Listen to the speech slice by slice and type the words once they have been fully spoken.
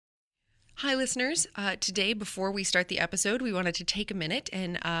Hi, listeners. Today, before we start the episode, we wanted to take a minute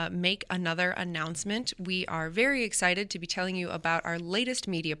and make another announcement. We are very excited to be telling you about our latest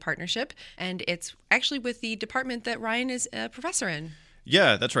media partnership, and it's actually with the department that Ryan is a professor in.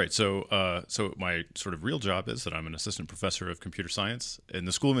 Yeah, that's right. So my sort of real job is that I'm an assistant professor of computer science in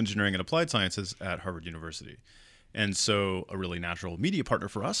the School of Engineering and Applied Sciences at Harvard University. And so a really natural media partner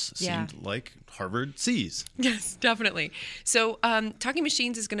for us seemed like Harvard sees. Yes, definitely. So Talking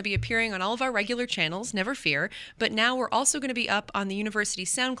Machines is going to be appearing on all of our regular channels, never fear. But now we're also going to be up on the university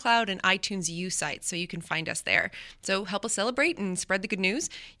SoundCloud and iTunes U sites, so you can find us there. So help us celebrate and spread the good news.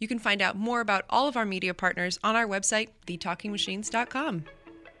 You can find out more about all of our media partners on our website, thetalkingmachines.com.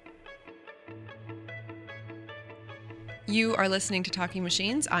 You are listening to Talking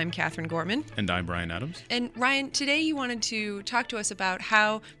Machines. I'm Catherine Gorman. And I'm Brian Adams. And Ryan, today you wanted to talk to us about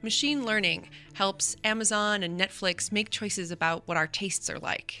how machine learning helps Amazon and Netflix make choices about what our tastes are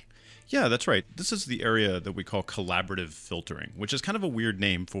like. Yeah, that's right. This is the area that we call collaborative filtering, which is kind of a weird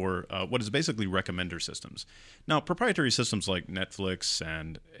name for what is basically recommender systems. Now, proprietary systems like Netflix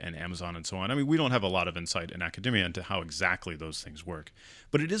and Amazon and so on, I mean, we don't have a lot of insight in academia into how exactly those things work,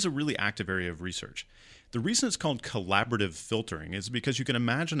 but it is a really active area of research. The reason it's called collaborative filtering is because you can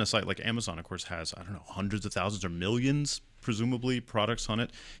imagine a site like Amazon, of course, has, I don't know, hundreds of thousands or millions, presumably, products on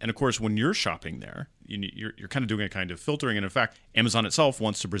it. And of course, when you're shopping there, you're kind of doing a kind of filtering. And in fact, Amazon itself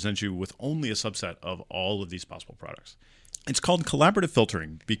wants to present you with only a subset of all of these possible products. It's called collaborative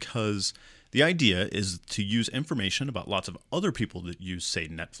filtering because the idea is to use information about lots of other people that use, say,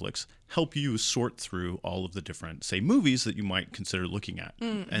 Netflix, help you sort through all of the different, say, movies that you might consider looking at.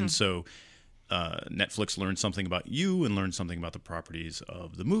 Mm-hmm. And so Netflix learns something about you and learns something about the properties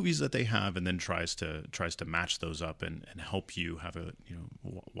of the movies that they have, and then tries to match those up and help you have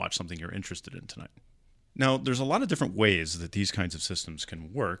watch something you're interested in tonight. Now, there's a lot of different ways that these kinds of systems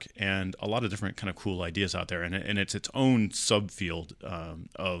can work, and a lot of different kind of cool ideas out there, and it's its own subfield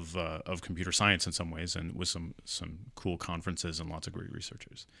of computer science in some ways, and with some cool conferences and lots of great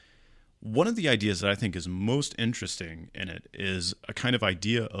researchers. One of the ideas that I think is most interesting in it is a kind of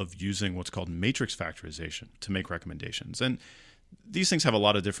idea of using what's called matrix factorization to make recommendations. And these things have a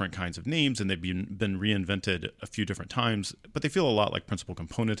lot of different kinds of names, and they've been reinvented a few different times, but they feel a lot like principal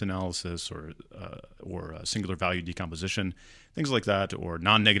component analysis or singular value decomposition, things like that, or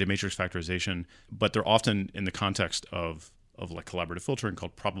non-negative matrix factorization. But they're often in the context of like collaborative filtering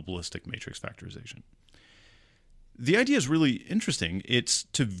called probabilistic matrix factorization. The idea is really interesting. It's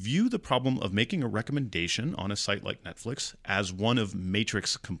to view the problem of making a recommendation on a site like Netflix as one of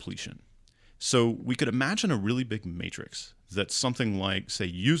matrix completion. So we could imagine a really big matrix that's something like, say,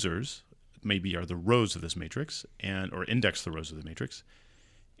 users maybe are the rows of this matrix or index the rows of the matrix,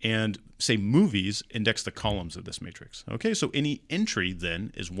 and say movies index the columns of this matrix. Okay, so any entry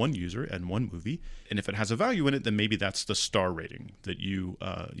then is one user and one movie, and if it has a value in it, then maybe that's the star rating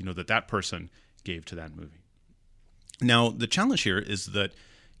that that person gave to that movie. Now, the challenge here is that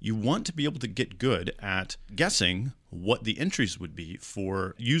you want to be able to get good at guessing what the entries would be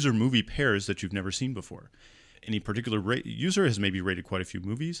for user-movie pairs that you've never seen before. Any particular user has maybe rated quite a few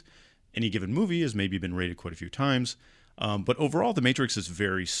movies. Any given movie has maybe been rated quite a few times. But overall, the matrix is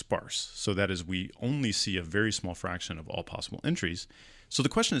very sparse. So that is, we only see a very small fraction of all possible entries. So the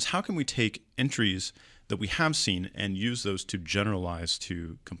question is, how can we take entries that we have seen and use those to generalize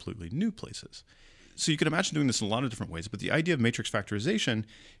to completely new places? So you can imagine doing this in a lot of different ways, but the idea of matrix factorization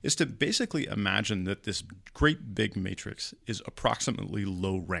is to basically imagine that this great big matrix is approximately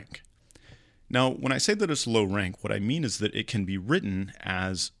low rank. Now, when I say that it's low rank, what I mean is that it can be written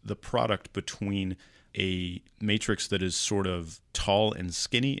as the product between a matrix that is sort of tall and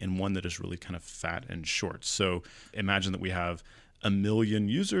skinny and one that is really kind of fat and short. So imagine that we have 1 million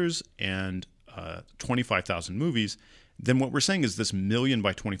users and 25,000 movies. Then what we're saying is this 1,000,000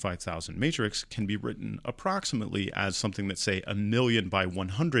 by 25,000 matrix can be written approximately as something that's, say, 1,000,000 by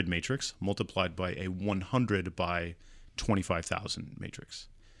 100 matrix multiplied by a 100 by 25,000 matrix.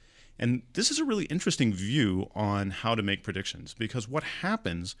 And this is a really interesting view on how to make predictions, because what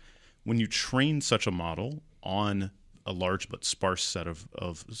happens when you train such a model on a large but sparse set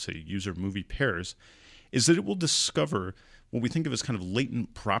of say, user-movie pairs is that it will discover what we think of as kind of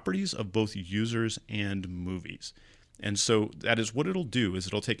latent properties of both users and movies. And so that is what it'll do is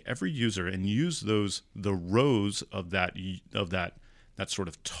it'll take every user and use the rows of that sort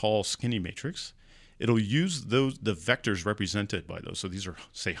of tall, skinny matrix. It'll use the vectors represented by those. So these are,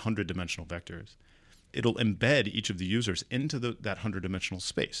 say, 100-dimensional vectors. It'll embed each of the users into that 100-dimensional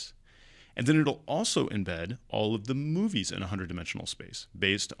space. And then it'll also embed all of the movies in a 100-dimensional space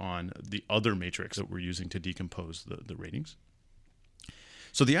based on the other matrix that we're using to decompose the ratings.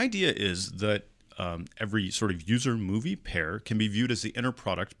 So the idea is that every sort of user-movie pair can be viewed as the inner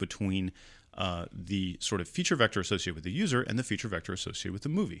product between the sort of feature vector associated with the user and the feature vector associated with the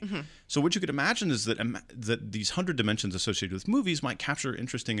movie. Mm-hmm. So what you could imagine is that that these 100 dimensions associated with movies might capture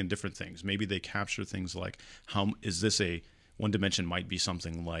interesting and different things. Maybe they capture things like how is this one dimension might be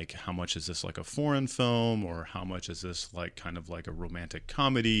something like how much is this like a foreign film, or how much is this like kind of like a romantic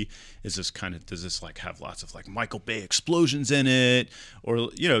comedy? Does this like have lots of like Michael Bay explosions in it? Or,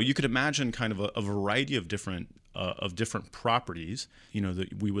 you could imagine kind of a variety of different properties, that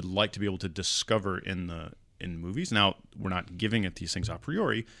we would like to be able to discover in movies. Now, we're not giving it these things a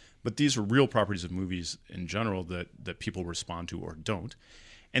priori, but these are real properties of movies in general that people respond to or don't.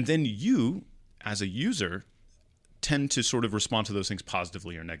 And then you, as a user, tend to sort of respond to those things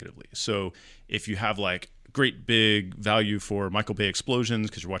positively or negatively. So if you have like great big value for Michael Bay explosions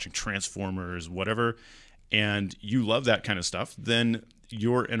because you're watching Transformers, whatever, and you love that kind of stuff, then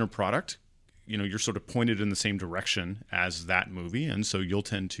your inner product, you're sort of pointed in the same direction as that movie. And so you'll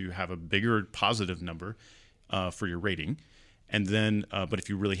tend to have a bigger positive number for your rating. And then, but if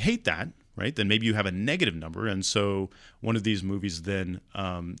you really hate that, right, then maybe you have a negative number. And so one of these movies then,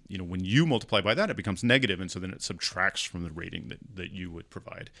 when you multiply by that, it becomes negative. And so then it subtracts from the rating that you would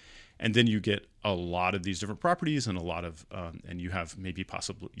provide. And then you get a lot of these different properties and a lot of, and you have you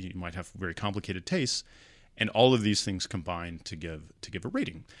might have very complicated tastes. And all of these things combine to give a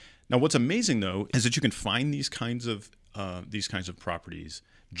rating. Now, what's amazing though is that you can find these kinds of properties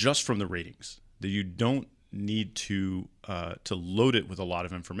just from the ratings. That you don't need to load it with a lot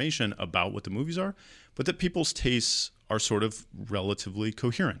of information about what the movies are, but that people's tastes are sort of relatively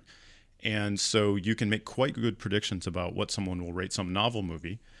coherent. And so you can make quite good predictions about what someone will rate some novel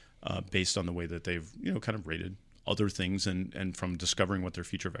movie based on the way that they've kind of rated other things and from discovering what their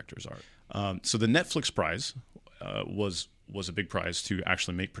feature vectors are. So the Netflix prize was a big prize to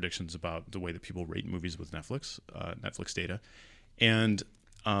actually make predictions about the way that people rate movies with Netflix data. And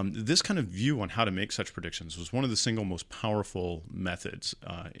this kind of view on how to make such predictions was one of the single most powerful methods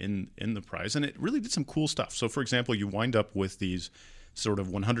in the prize. And it really did some cool stuff. So, for example, you wind up with these sort of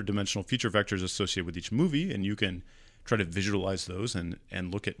 100-dimensional feature vectors associated with each movie, and you can try to visualize those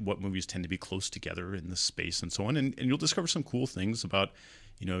and look at what movies tend to be close together in the space and so on. And you'll discover some cool things about,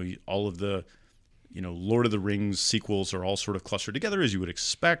 all of the, Lord of the Rings sequels are all sort of clustered together as you would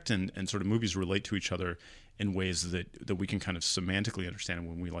expect, and sort of movies relate to each other in ways that we can kind of semantically understand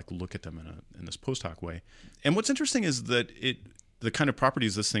when we look at them in this post hoc way. And what's interesting is that the kind of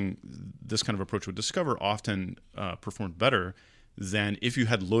properties this kind of approach would discover often performed better than if you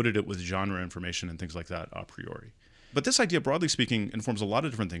had loaded it with genre information and things like that a priori. But this idea, broadly speaking, informs a lot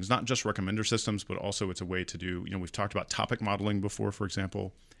of different things, not just recommender systems, but also it's a way to do, we've talked about topic modeling before, for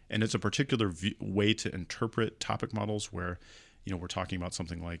example, and it's a particular way to interpret topic models where, we're talking about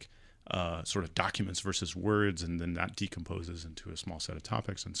something like sort of documents versus words, and then that decomposes into a small set of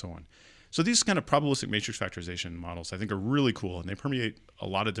topics and so on. So these kind of probabilistic matrix factorization models, I think, are really cool, and they permeate a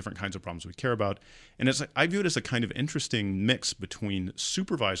lot of different kinds of problems we care about. And I view it as a kind of interesting mix between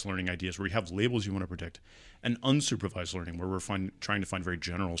supervised learning ideas, where you have labels you want to predict, and unsupervised learning, where we're trying to find very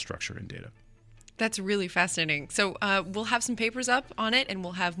general structure in data. That's really fascinating. So we'll have some papers up on it, and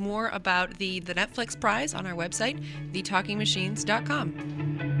we'll have more about the Netflix prize on our website,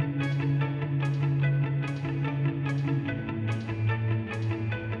 thetalkingmachines.com.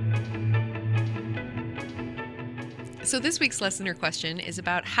 So this week's listener question is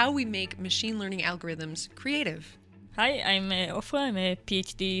about how we make machine learning algorithms creative. Hi, I'm Ofra. I'm a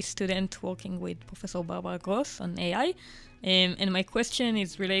PhD student working with Professor Barbara Gross on AI. And my question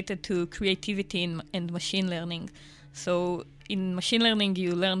is related to creativity and machine learning. So in machine learning,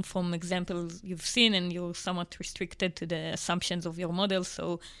 you learn from examples you've seen, and you're somewhat restricted to the assumptions of your model.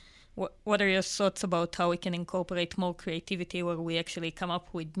 So what are your thoughts about how we can incorporate more creativity, where we actually come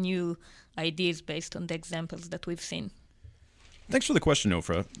up with new ideas based on the examples that we've seen? Thanks for the question,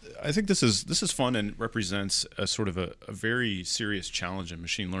 Ofra. I think this is fun and represents a sort of a very serious challenge in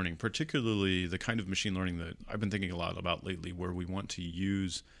machine learning, particularly the kind of machine learning that I've been thinking a lot about lately, where we want to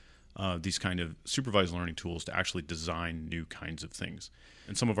use these kind of supervised learning tools to actually design new kinds of things.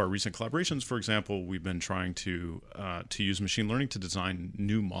 In some of our recent collaborations, for example, we've been trying to use machine learning to design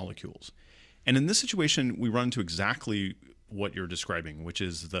new molecules. And in this situation, we run into exactly what you're describing, which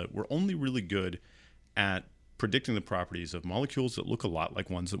is that we're only really good at predicting the properties of molecules that look a lot like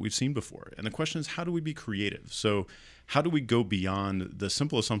ones that we've seen before. And the question is, how do we be creative? So how do we go beyond the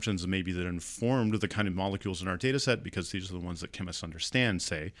simple assumptions maybe that informed the kind of molecules in our data set, because these are the ones that chemists understand,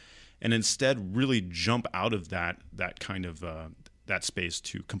 say, and instead really jump out of that kind of that space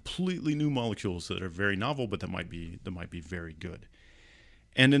to completely new molecules that are very novel, but that might be very good.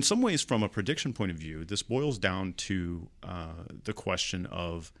 And in some ways, from a prediction point of view, this boils down to the question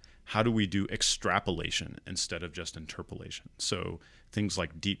of how do we do extrapolation instead of just interpolation? So things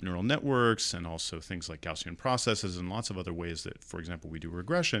like deep neural networks and also things like Gaussian processes and lots of other ways that, for example, we do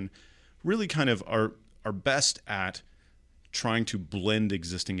regression really kind of are best at trying to blend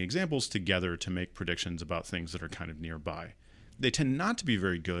existing examples together to make predictions about things that are kind of nearby. They tend not to be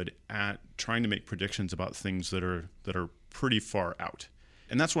very good at trying to make predictions about things that are pretty far out.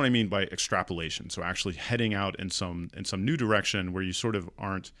 And that's what I mean by extrapolation. So actually heading out in some new direction where you sort of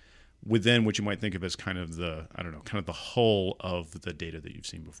aren't within what you might think of as kind of the hull of the data that you've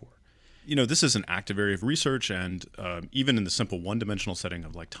seen before. This is an active area of research, and even in the simple one-dimensional setting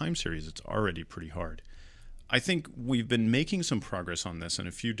of like time series, it's already pretty hard. I think we've been making some progress on this in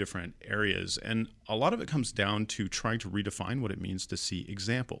a few different areas, and a lot of it comes down to trying to redefine what it means to see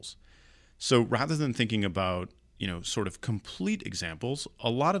examples. So rather than thinking about sort of complete examples, a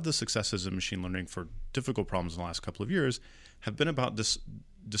lot of the successes in machine learning for difficult problems in the last couple of years have been about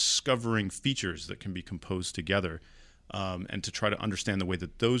discovering features that can be composed together, and to try to understand the way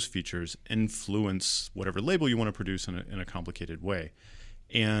that those features influence whatever label you want to produce in a complicated way.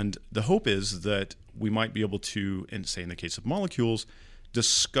 And the hope is that we might be able to, in the case of molecules,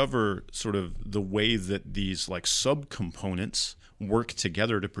 discover sort of the way that these like subcomponents work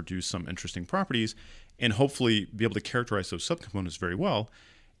together to produce some interesting properties, and hopefully be able to characterize those subcomponents very well.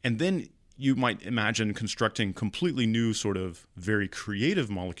 And then you might imagine constructing completely new sort of very creative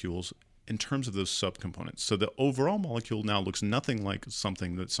molecules in terms of those subcomponents. So the overall molecule now looks nothing like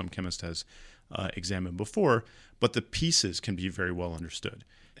something that some chemist has examined before, but the pieces can be very well understood.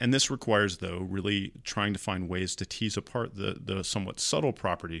 And this requires, though, really trying to find ways to tease apart the somewhat subtle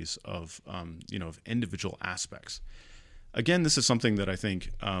properties of individual aspects. Again, this is something that I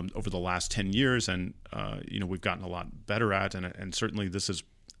think over the last 10 years, and we've gotten a lot better at, and certainly this is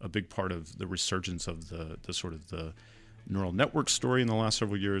a big part of the resurgence of the sort of the neural network story in the last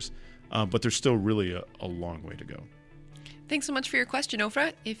several years, but there's still really a long way to go. Thanks so much for your question,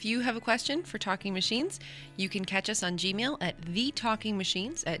 Ofra. If you have a question for Talking Machines, you can catch us on Gmail at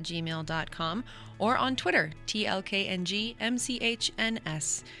thetalkingmachines@gmail.com or on Twitter,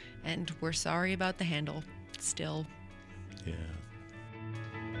 TLKNGMCHNS. And we're sorry about the handle, still. Yeah.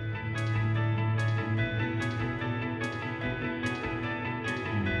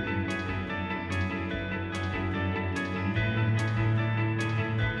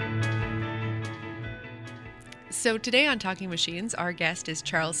 So today on Talking Machines, our guest is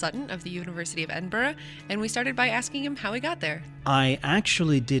Charles Sutton of the University of Edinburgh, and we started by asking him how he got there. I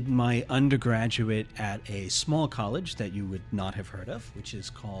actually did my undergraduate at a small college that you would not have heard of, which is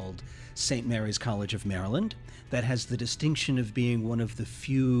called St. Mary's College of Maryland, that has the distinction of being one of the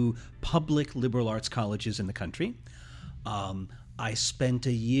few public liberal arts colleges in the country. I spent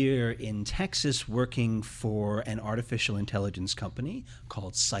a year in Texas working for an artificial intelligence company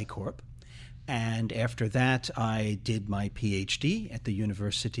called Scicorp. And after that, I did my PhD at the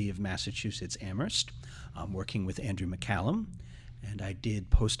University of Massachusetts Amherst, working with Andrew McCallum. And I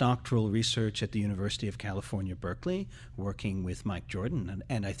did postdoctoral research at the University of California, Berkeley, working with Mike Jordan.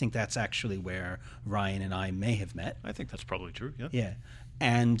 And I think that's actually where Ryan and I may have met. I think that's probably true, yeah. Yeah.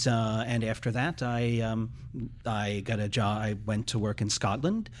 And after that, I got a job. I went to work in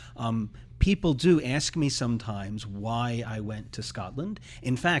Scotland. People do ask me sometimes why I went to Scotland.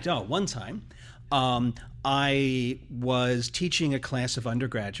 In fact, one time, I was teaching a class of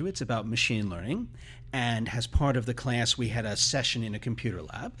undergraduates about machine learning, and as part of the class, we had a session in a computer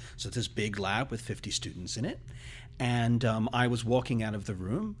lab. So it's this big lab with 50 students in it. And I was walking out of the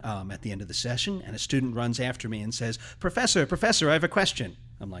room at the end of the session, and a student runs after me and says, Professor, I have a question.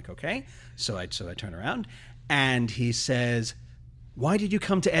 I'm like, okay. So I turn around, and he says, why did you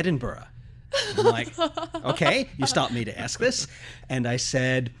come to Edinburgh? I'm like, okay, you stopped me to ask this. And I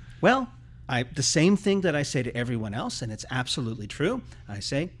said, well, the same thing that I say to everyone else, and it's absolutely true. I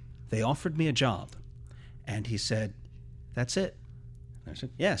say, they offered me a job. And he said, that's it. And I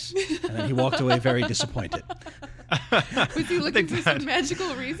said, yes. And then he walked away very disappointed. Was he looking for some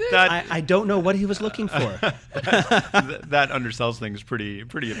magical reason? I don't know what he was looking for. That undersells things pretty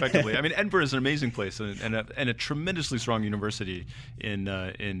effectively. I mean, Edinburgh is an amazing place and a tremendously strong university in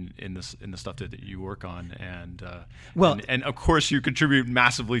the stuff that you work on, and of course you contribute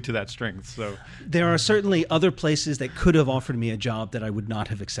massively to that strength. So there are certainly other places that could have offered me a job that I would not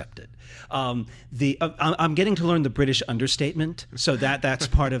have accepted. I'm getting to learn the British understatement, so that's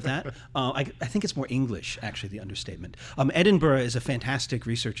part of that. I think it's more English, actually, the understatement. understatement. Edinburgh is a fantastic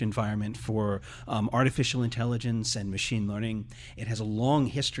research environment for artificial intelligence and machine learning. It has a long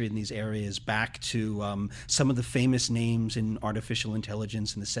history in these areas back to some of the famous names in artificial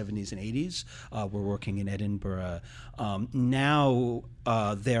intelligence in the 70s and 80s were working in Edinburgh. Now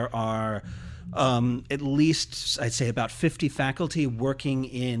there are at least, I'd say, about 50 faculty working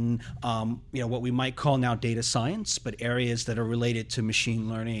in what we might call now data science, but areas that are related to machine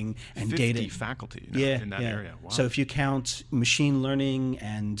learning and 50 data. faculty in that area. Wow. So if you count machine learning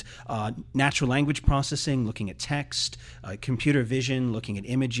and natural language processing, looking at text, computer vision, looking at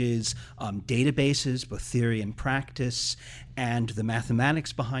images, databases, both theory and practice, and the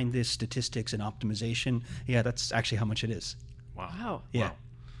mathematics behind this, statistics and optimization, that's actually how much it is. Wow. Yeah. Wow.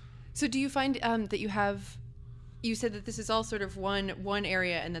 So do you find that you said that this is all sort of one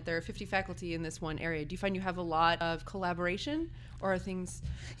area and that there are 50 faculty in this one area. Do you find you have a lot of collaboration, or are things?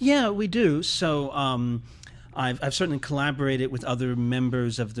 Yeah, we do. So I've certainly collaborated with other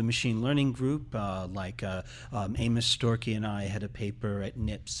members of the machine learning group, like Amos Storkey and I had a paper at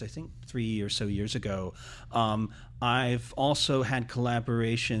NIPS, I think 3 or so years ago. I've also had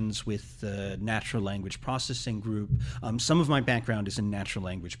collaborations with the natural language processing group. Some of my background is in natural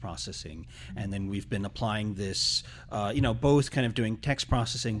language processing, and then we've been applying this, both kind of doing text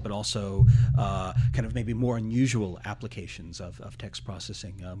processing, but also kind of maybe more unusual applications of text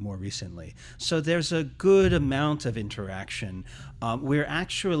processing more recently. So there's a good amount of interaction. We're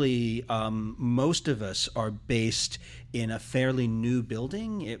actually, most of us are based in a fairly new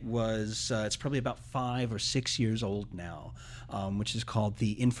building. It's probably about 5 or 6 years old now, which is called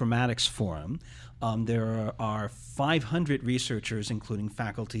the Informatics Forum. There are 500 researchers, including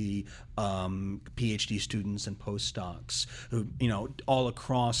faculty, PhD students, and postdocs, who, all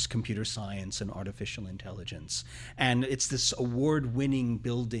across computer science and artificial intelligence. And it's this award-winning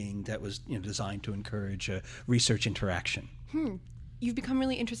building that was designed to encourage research interaction. You've become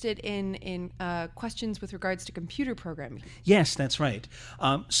really interested in questions with regards to computer programming. Yes, that's right.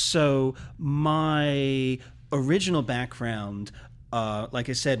 So my original background, like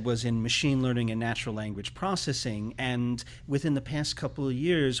I said, was in machine learning and natural language processing. And within the past couple of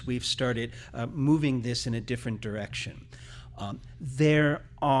years, we've started moving this in a different direction. There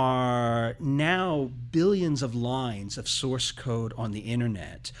are now billions of lines of source code on the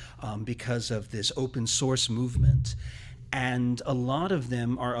internet because of this open source movement. And a lot of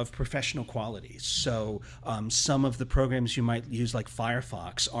them are of professional quality. So some of the programs you might use, like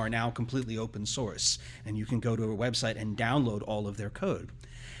Firefox, are now completely open source. And you can go to a website and download all of their code.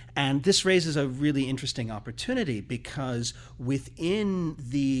 And this raises a really interesting opportunity, because within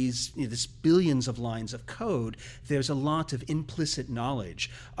this billions of lines of code, there's a lot of implicit knowledge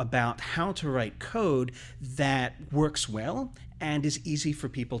about how to write code that works well and is easy for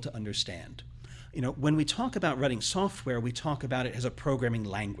people to understand. When we talk about writing software, we talk about it as a programming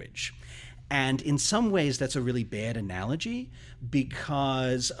language. And in some ways, that's a really bad analogy,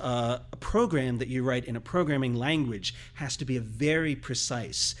 because a program that you write in a programming language has to be a very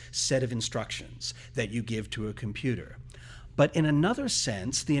precise set of instructions that you give to a computer. But in another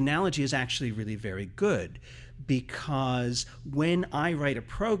sense, the analogy is actually really very good, because when I write a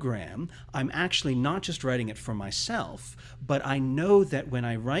program, I'm actually not just writing it for myself, but I know that when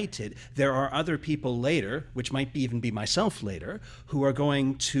I write it, there are other people later, which might even be myself later, who are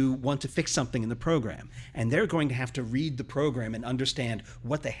going to want to fix something in the program. And they're going to have to read the program and understand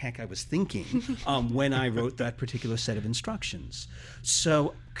what the heck I was thinking when I wrote that particular set of instructions.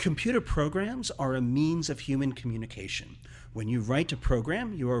 So computer programs are a means of human communication. When you write a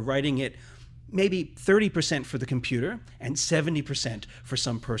program, you are writing it maybe 30% for the computer and 70% for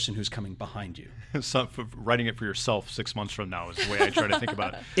some person who's coming behind you. So writing it for yourself 6 months from now is the way I try to think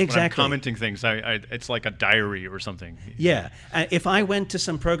about it. Exactly. When I'm commenting things, it's like a diary or something. Yeah. If I went to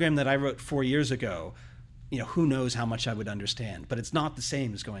some program that I wrote 4 years ago, who knows how much I would understand. But it's not the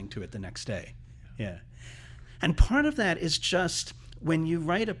same as going to it the next day. Yeah. And part of that is just, when you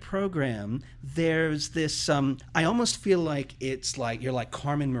write a program, there's this, I almost feel like it's like you're like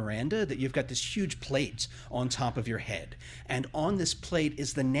Carmen Miranda, that you've got this huge plate on top of your head. And on this plate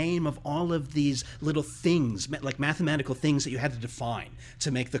is the name of all of these little things, like mathematical things that you had to define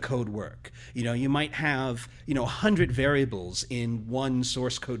to make the code work. You might have, 100 variables in one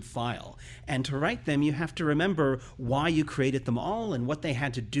source code file. And to write them, you have to remember why you created them all and what they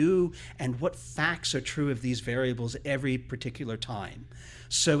had to do and what facts are true of these variables at every particular time. time.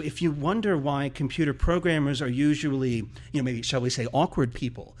 So if you wonder why computer programmers are usually, maybe shall we say awkward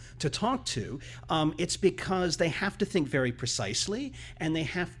people to talk to, it's because they have to think very precisely and they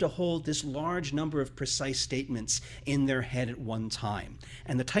have to hold this large number of precise statements in their head at one time.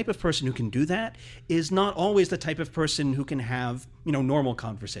 And the type of person who can do that is not always the type of person who can have, normal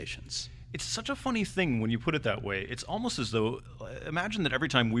conversations. It's such a funny thing when you put it that way. It's almost as though, imagine that every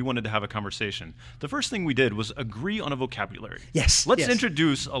time we wanted to have a conversation, the first thing we did was agree on a vocabulary. Yes. Let's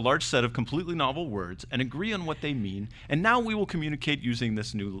introduce a large set of completely novel words and agree on what they mean, and now we will communicate using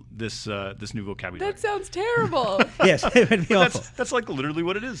this new vocabulary. That sounds terrible. Yes, it would be awful. That's like literally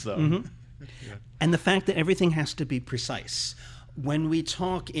what it is, though. Mm-hmm. Yeah. And the fact that everything has to be precise. When we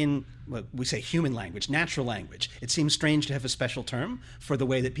talk in, we say human language, natural language, it seems strange to have a special term for the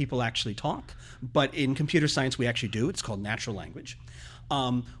way that people actually talk, but in computer science we actually do. It's called natural language.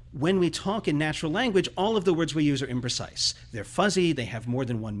 When we talk in natural language, all of the words we use are imprecise. They're fuzzy, they have more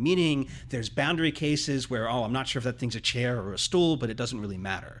than one meaning, there's boundary cases where, I'm not sure if that thing's a chair or a stool, but it doesn't really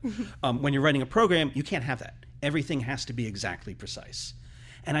matter. When you're writing a program, you can't have that. Everything has to be exactly precise.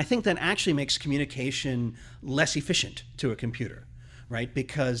 And I think that actually makes communication less efficient to a computer, right?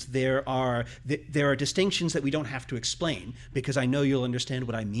 Because there are distinctions that we don't have to explain because I know you'll understand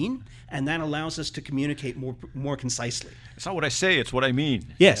what I mean, and that allows us to communicate more concisely. It's not what I say, it's what I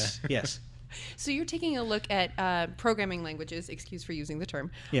mean. Yes, yes. So you're taking a look at programming languages, excuse for using the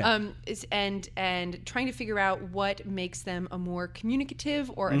term, yeah. And trying to figure out what makes them a more communicative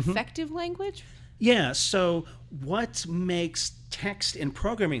or effective language? Yeah, so what makes text in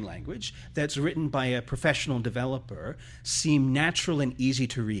programming language that's written by a professional developer seem natural and easy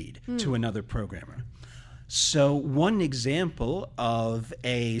to read to another programmer? So one example of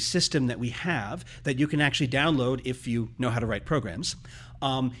a system that we have that you can actually download if you know how to write programs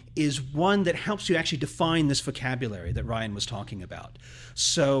is one that helps you actually define this vocabulary that Ryan was talking about.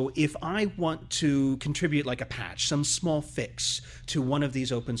 So if I want to contribute like a patch, some small fix to one of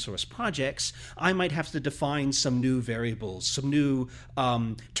these open source projects, I might have to define some new variables, some new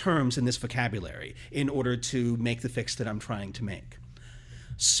terms in this vocabulary in order to make the fix that I'm trying to make.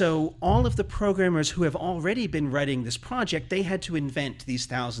 So all of the programmers who have already been writing this project, they had to invent these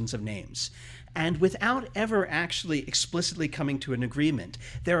thousands of names. And without ever actually explicitly coming to an agreement,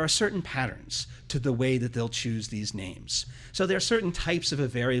 there are certain patterns to the way that they'll choose these names. So there are certain types of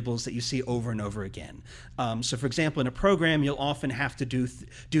variables that you see over and over again. So for example, in a program, you'll often have to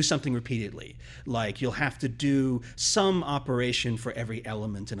do something repeatedly. Like you'll have to do some operation for every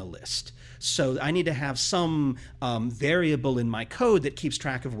element in a list. So I need to have some variable in my code that keeps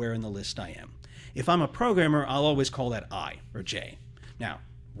track of where in the list I am. If I'm a programmer, I'll always call that I or J. Now,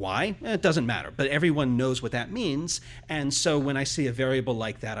 why? It doesn't matter, but everyone knows what that means, and so when I see a variable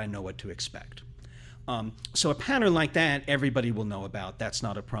like that, I know what to expect. So a pattern like that, everybody will know about. That's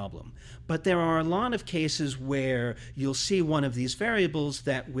not a problem. But there are a lot of cases where you'll see one of these variables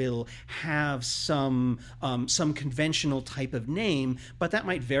that will have some conventional type of name, but that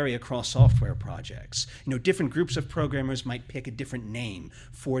might vary across software projects. Different groups of programmers might pick a different name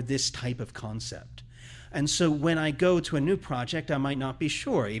for this type of concept. And so when I go to a new project, I might not be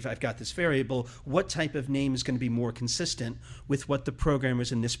sure, if I've got this variable, what type of name is going to be more consistent with what the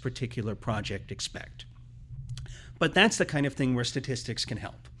programmers in this particular project expect. But that's the kind of thing where statistics can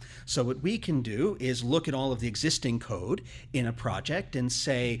help. So what we can do is look at all of the existing code in a project and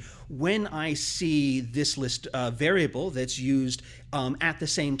say, when I see this list variable that's used at the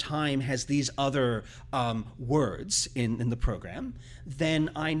same time has these other words in the program, then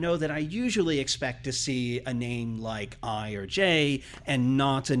I know that I usually expect to see a name like I or J and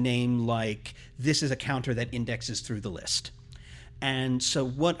not a name like this is a counter that indexes through the list. And so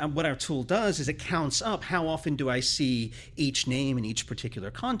what our tool does is it counts up how often do I see each name in each particular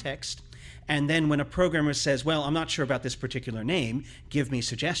context. And then when a programmer says, well, I'm not sure about this particular name, give me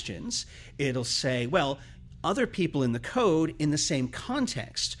suggestions, it'll say, well, other people in the code in the same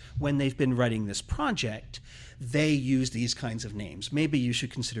context, when they've been writing this project, they use these kinds of names. Maybe you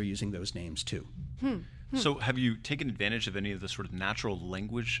should consider using those names too. So have you taken advantage of any of the sort of natural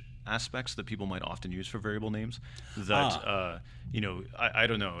language aspects that people might often use for variable names? That, I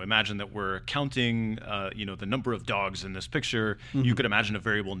don't know, imagine that we're counting, the number of dogs in this picture. You could imagine a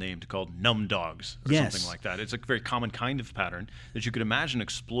variable named called numDogs or something like that. It's a very common kind of pattern that you could imagine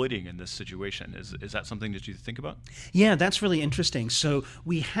exploiting in this situation. Is that something that you think about? Yeah, that's really interesting. So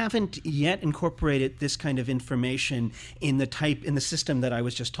we haven't yet incorporated this kind of information in the system that I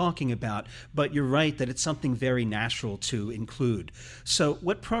was just talking about, but you're right that it's something very natural to include. So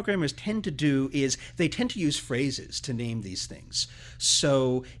what programmers programmers tend to do is they tend to use phrases to name these things.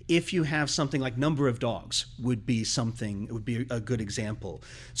 So if you have something like number of dogs would be a good example.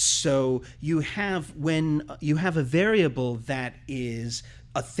 So when you have a variable that is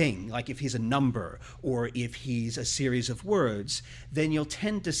a thing, like if he's a number or if he's a series of words, then you'll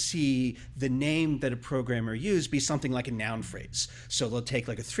tend to see the name that a programmer used be something like a noun phrase. So they'll take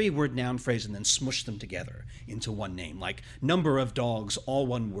like a 3-word noun phrase and then smush them together into one name, like number of dogs, all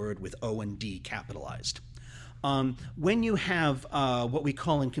one word with O and D capitalized. When you have what we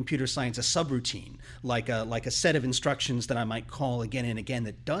call in computer science a subroutine, like a set of instructions that I might call again and again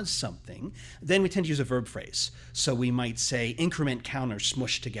that does something, then we tend to use a verb phrase. So we might say increment counter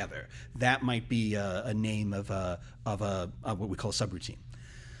smushed together. That might be a name of what we call a subroutine.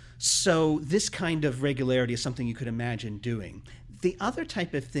 So this kind of regularity is something you could imagine doing. The other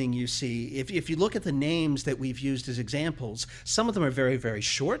type of thing you see, if you look at the names that we've used as examples, some of them are very, very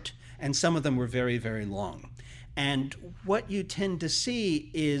short, and some of them were very, very long. And what you tend to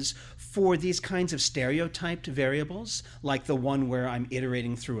see is for these kinds of stereotyped variables, like the one where I'm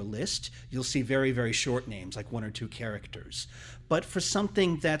iterating through a list, you'll see very, very short names, like 1 or 2 characters. But for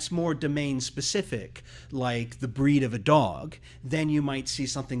something that's more domain specific, like the breed of a dog, then you might see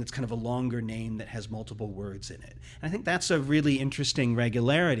something that's kind of a longer name that has multiple words in it. And I think that's a really interesting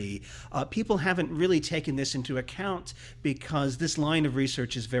regularity. People haven't really taken this into account because this line of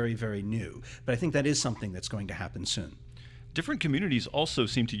research is very, very new. But I think that is something that's going to happen soon. Different communities also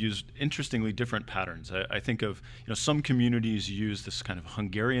seem to use interestingly different patterns. I think of some communities use this kind of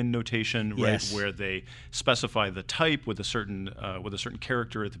Hungarian notation, right, Yes. where they specify the type with a certain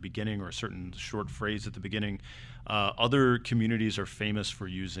character at the beginning or a certain short phrase at the beginning. Other communities are famous for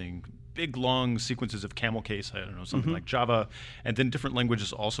using big long sequences of camel case. I don't know, something like Java, and then different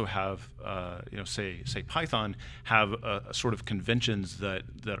languages also have, say Python, have a sort of conventions that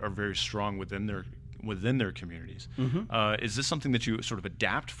are very strong within their communities. Is this something that you sort of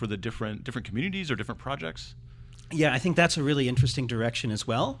adapt for the different communities or different projects? Yeah, I think that's a really interesting direction as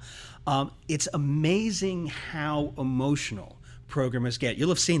well. It's amazing how emotional programmers get. You'll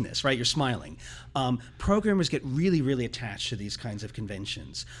have seen this, right? You're smiling. Programmers get really, really attached to these kinds of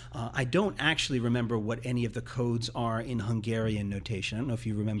conventions. I don't actually remember what any of the codes are in Hungarian notation. I don't know if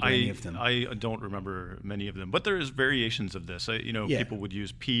you remember any of them. I don't remember many of them, but there is variations of this. Yeah. People would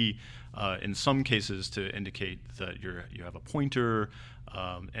use P in some cases to indicate that you have a pointer.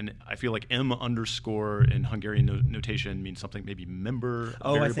 And I feel like M underscore in Hungarian notation means something maybe member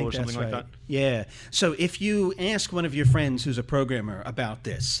variable I think or something that's like right. that. Yeah. So if you ask one of your friends who's a programmer about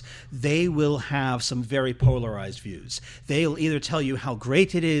this, they will have some very polarized views. They'll either tell you how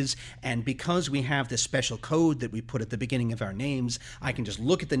great it is, and because we have this special code that we put at the beginning of our names, I can just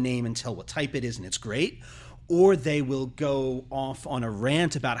look at the name and tell what type it is, and it's great. Or they will go off on a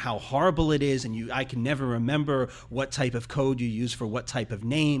rant about how horrible it is, and I can never remember what type of code you use for what type of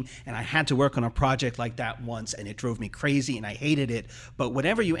name, and I had to work on a project like that once, and it drove me crazy, and I hated it. But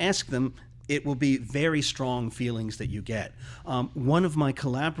whatever you ask them, it will be very strong feelings that you get. One of my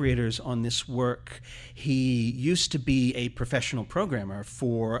collaborators on this work, he used to be a professional programmer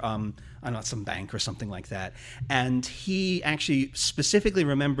for I don't know, some bank or something like that. And he actually specifically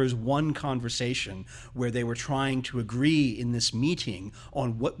remembers one conversation where they were trying to agree in this meeting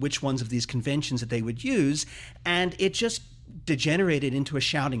on which ones of these conventions that they would use, and it just degenerated into a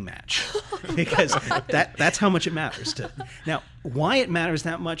shouting match because that's how much it matters to. Now, why it matters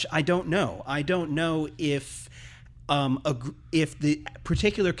that much, I don't know. I don't know if the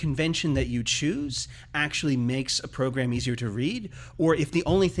particular convention that you choose actually makes a program easier to read, or if the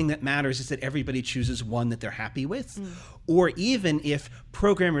only thing that matters is that everybody chooses one that they're happy with, or even if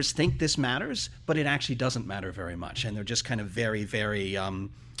programmers think this matters, but it actually doesn't matter very much, and they're just kind of very, very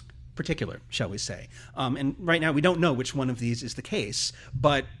particular, shall we say. And right now we don't know which one of these is the case,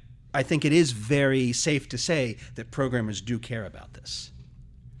 but I think it is very safe to say that programmers do care about this.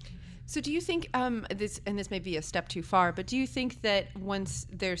 So do you think this may be a step too far, but do you think that once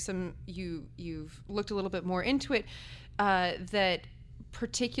there's you've looked a little bit more into it, that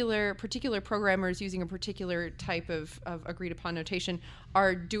particular programmers using a particular type of agreed upon notation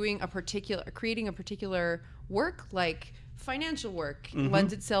are creating a particular work, like financial work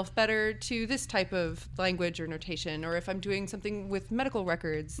lends itself better to this type of language or notation, or if I'm doing something with medical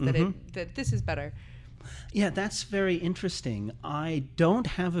records that this is better? Yeah, that's very interesting. I don't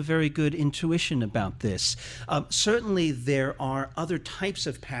have a very good intuition about this. Certainly, there are other types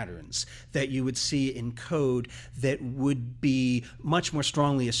of patterns that you would see in code that would be much more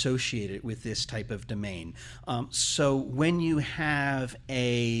strongly associated with this type of domain. So when you have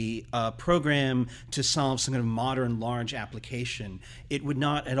a program to solve some kind of modern large application, it would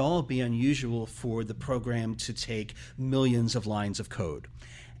not at all be unusual for the program to take millions of lines of code.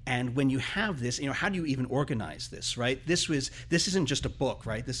 And when you have this, how do you even organize this, right? This isn't just a book,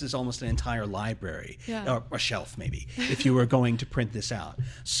 right? This is almost an entire library, or a shelf maybe, if you were going to print this out.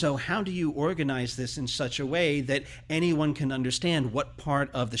 So how do you organize this in such a way that anyone can understand what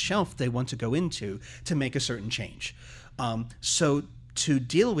part of the shelf they want to go into to make a certain change? So to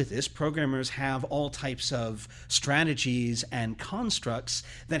deal with this, programmers have all types of strategies and constructs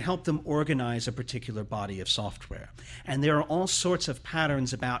that help them organize a particular body of software. And there are all sorts of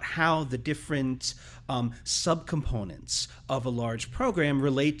patterns about how the different subcomponents of a large program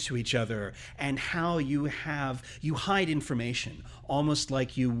relate to each other, and how you hide information, almost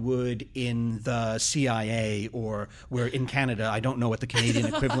like you would in the CIA, or where in Canada, I don't know what the Canadian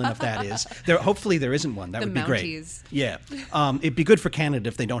equivalent of that is. Hopefully there isn't one. That would be great. Mounties. Yeah. It'd be good for Canada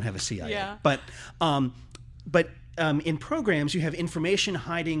if they don't have a CIA. Yeah. But in programs, you have information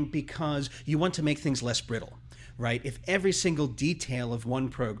hiding because you want to make things less brittle. Right? If every single detail of one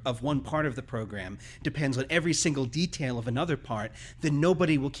part of the program depends on every single detail of another part, then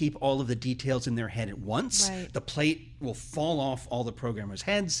nobody will keep all of the details in their head at once. Right. The plate will fall off all the programmers'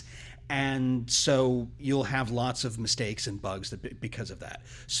 heads, and so you'll have lots of mistakes and bugs because of that.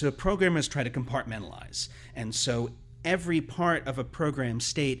 So programmers try to compartmentalize, and so every part of a program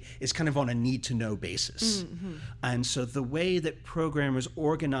state is kind of on a need-to-know basis. Mm-hmm. And so the way that programmers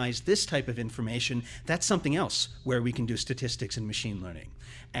organize this type of information, that's something else where we can do statistics and machine learning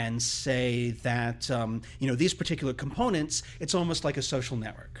and say that, these particular components, it's almost like a social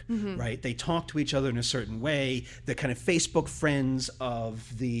network, right? They talk to each other in a certain way. The kind of Facebook friends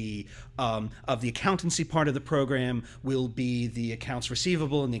of the accountancy part of the program will be the accounts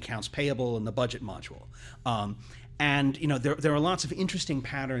receivable and the accounts payable and the budget module. And there are lots of interesting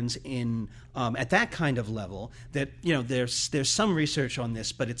patterns in at that kind of level that there's some research on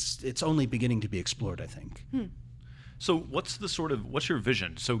this, but it's only beginning to be explored, I think. So what's your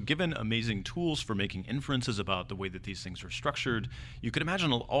vision? So given amazing tools for making inferences about the way that these things are structured, you could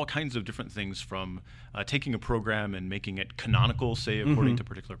imagine all kinds of different things, from taking a program and making it canonical, say, according to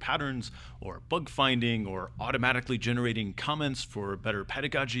particular patterns, or bug finding, or automatically generating comments for better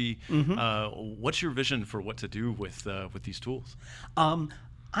pedagogy. What's your vision for what to do with these tools?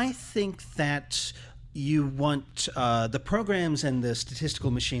 I think that you want the programs and the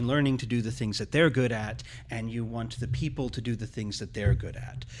statistical machine learning to do the things that they're good at, and you want the people to do the things that they're good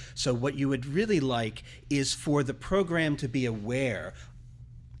at. So what you would really like is for the program to be aware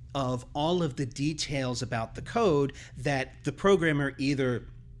of all of the details about the code that the programmer either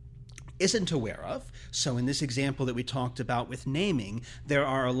isn't aware of. So in this example that we talked about with naming, there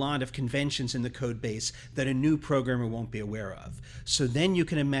are a lot of conventions in the code base that a new programmer won't be aware of. So then you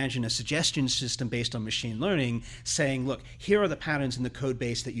can imagine a suggestion system based on machine learning saying, look, here are the patterns in the code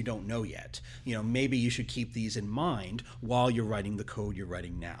base that you don't know yet. Maybe you should keep these in mind while you're writing the code you're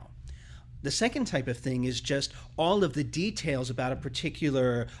writing now. The second type of thing is just all of the details about a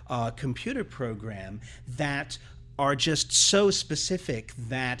particular computer program that are just so specific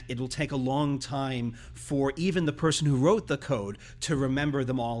that it'll take a long time for even the person who wrote the code to remember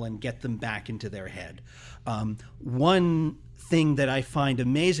them all and get them back into their head. One thing that I find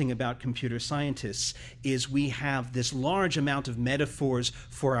amazing about computer scientists is we have this large amount of metaphors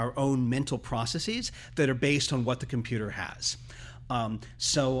for our own mental processes that are based on what the computer has.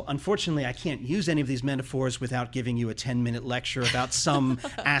 So unfortunately, I can't use any of these metaphors without giving you a 10-minute lecture about some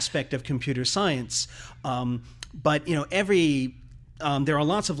aspect of computer science. But there are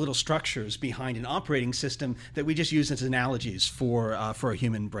lots of little structures behind an operating system that we just use as analogies for a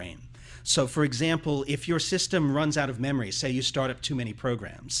human brain. So, for example, if your system runs out of memory, say you start up too many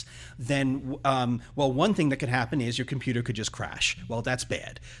programs, then, one thing that could happen is your computer could just crash. Well, that's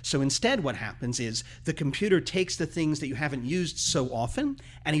bad. So instead what happens is the computer takes the things that you haven't used so often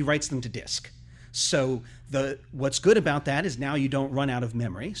and he writes them to disk. So what's good about that is now you don't run out of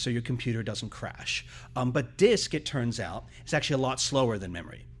memory, so your computer doesn't crash. But disk, it turns out, is actually a lot slower than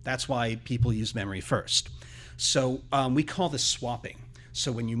memory. That's why people use memory first. So we call this swapping.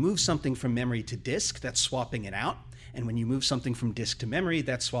 So when you move something from memory to disk, that's swapping it out. And when you move something from disk to memory,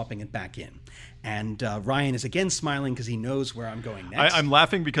 that's swapping it back in. And Ryan is again smiling because he knows where I'm going next. I'm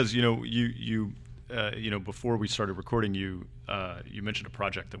laughing because, before we started recording, you mentioned a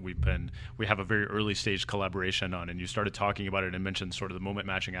project that we have a very early stage collaboration on, and you started talking about it and mentioned sort of the moment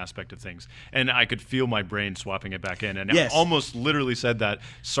matching aspect of things. And I could feel my brain swapping it back in. And Yes. I almost literally said that,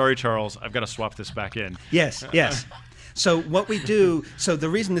 sorry, Charles, I've got to swap this back in. Yes, yes. So what we do, so the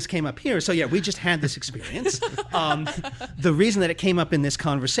reason this came up here, so yeah, we just had this experience. The reason that it came up in this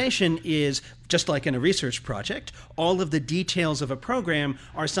conversation is, just like in a research project, all of the details of a program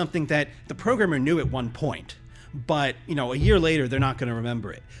are something that the programmer knew at one point. But, a year later, they're not going to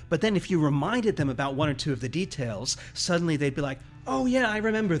remember it. But then if you reminded them about one or two of the details, suddenly they'd be like, oh yeah, I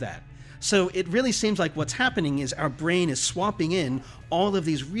remember that. So it really seems like what's happening is our brain is swapping in all of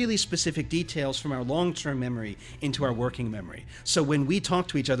these really specific details from our long-term memory into our working memory. So when we talk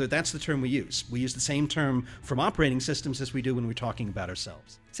to each other, that's the term we use. We use the same term from operating systems as we do when we're talking about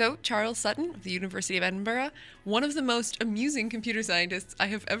ourselves. So, Charles Sutton of the University of Edinburgh, one of the most amusing computer scientists I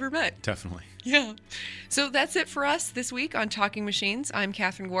have ever met. Definitely. Yeah. So that's it for us this week on Talking Machines. I'm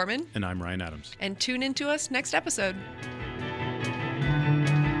Catherine Gorman. And I'm Ryan Adams. And tune in to us next episode.